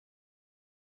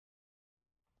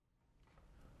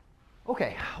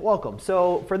Okay, welcome.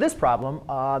 So for this problem,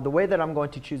 the way that I'm going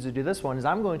to choose to do this one is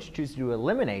I'm going to choose to do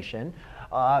elimination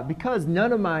because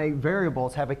none of my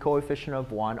variables have a coefficient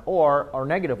of 1 or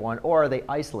 -1, or are they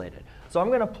isolated. So I'm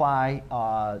going to apply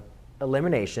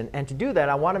elimination, and to do that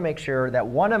I want to make sure that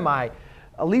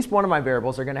at least one of my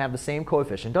variables are going to have the same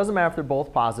coefficient. Doesn't matter if they're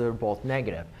both positive or both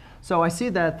negative. So I see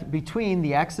that between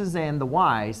the x's and the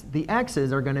y's, the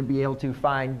x's are going to be able to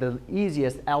find the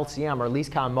easiest LCM, or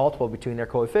least common multiple, between their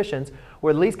coefficients,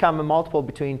 where the least common multiple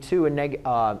between 2 and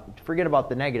forget about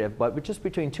the negative, but just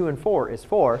between 2 and 4 is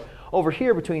 4. Over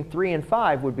here, between 3 and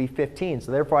 5 would be 15.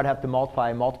 So therefore, I'd have to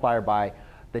multiply a multiplier by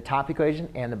the top equation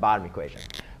and the bottom equation.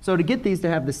 So to get these to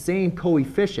have the same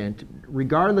coefficient,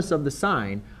 regardless of the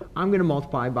sign, I'm going to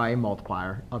multiply by a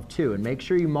multiplier of 2. And make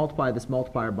sure you multiply this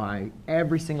multiplier by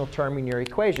every single term in your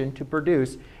equation to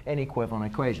produce an equivalent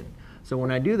equation. So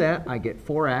when I do that, I get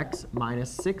 4x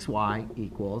minus 6y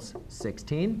equals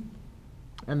 16.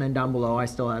 And then down below, I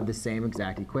still have the same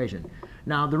exact equation.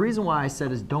 Now, the reason why I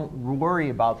said is don't worry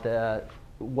about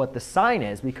what the sign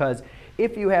is, because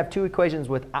if you have two equations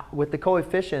with the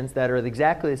coefficients that are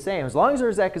exactly the same, as long as they're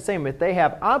exactly the same, if they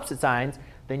have opposite signs,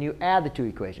 then you add the two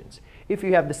equations. If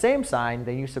you have the same sign,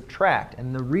 then you subtract.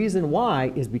 And the reason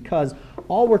why is because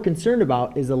all we're concerned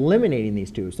about is eliminating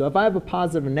these two. So if I have a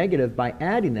positive and negative, by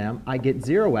adding them, I get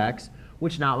 0x,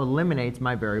 which now eliminates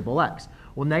my variable x.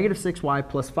 Well, negative 6y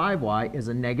plus 5y is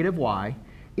a negative y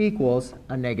equals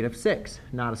a negative 6.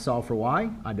 Now to solve for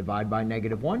y, I divide by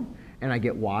negative 1, and I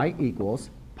get y equals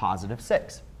positive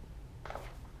 6.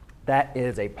 That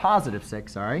is a positive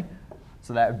 6, sorry.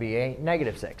 So that would be a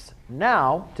negative 6.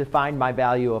 Now, to find my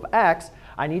value of x,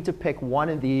 I need to pick one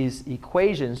of these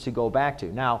equations to go back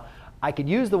to. Now, I could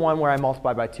use the one where I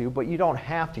multiply by 2, but you don't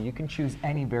have to. You can choose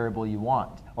any variable you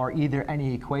want, or either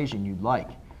any equation you'd like.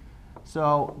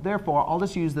 So therefore, I'll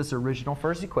just use this original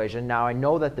first equation. Now I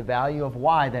know that the value of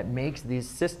y that makes this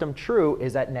system true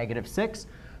is at negative 6.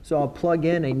 So I'll plug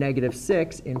in a negative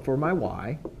 6 in for my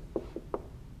y.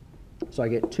 So I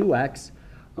get 2x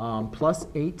plus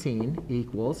 18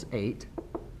 equals 8.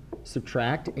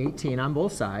 Subtract 18 on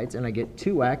both sides, and I get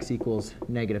 2x equals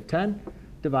negative 10.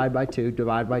 Divide by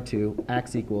 2,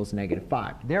 x equals negative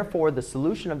 5. Therefore, the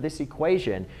solution of this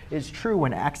equation is true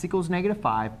when x equals negative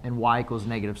 5 and y equals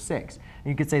negative 6.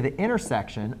 And you could say the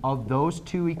intersection of those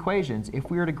two equations, if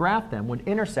we were to graph them, would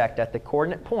intersect at the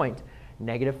coordinate point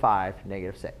negative 5,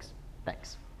 negative 6.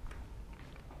 Thanks.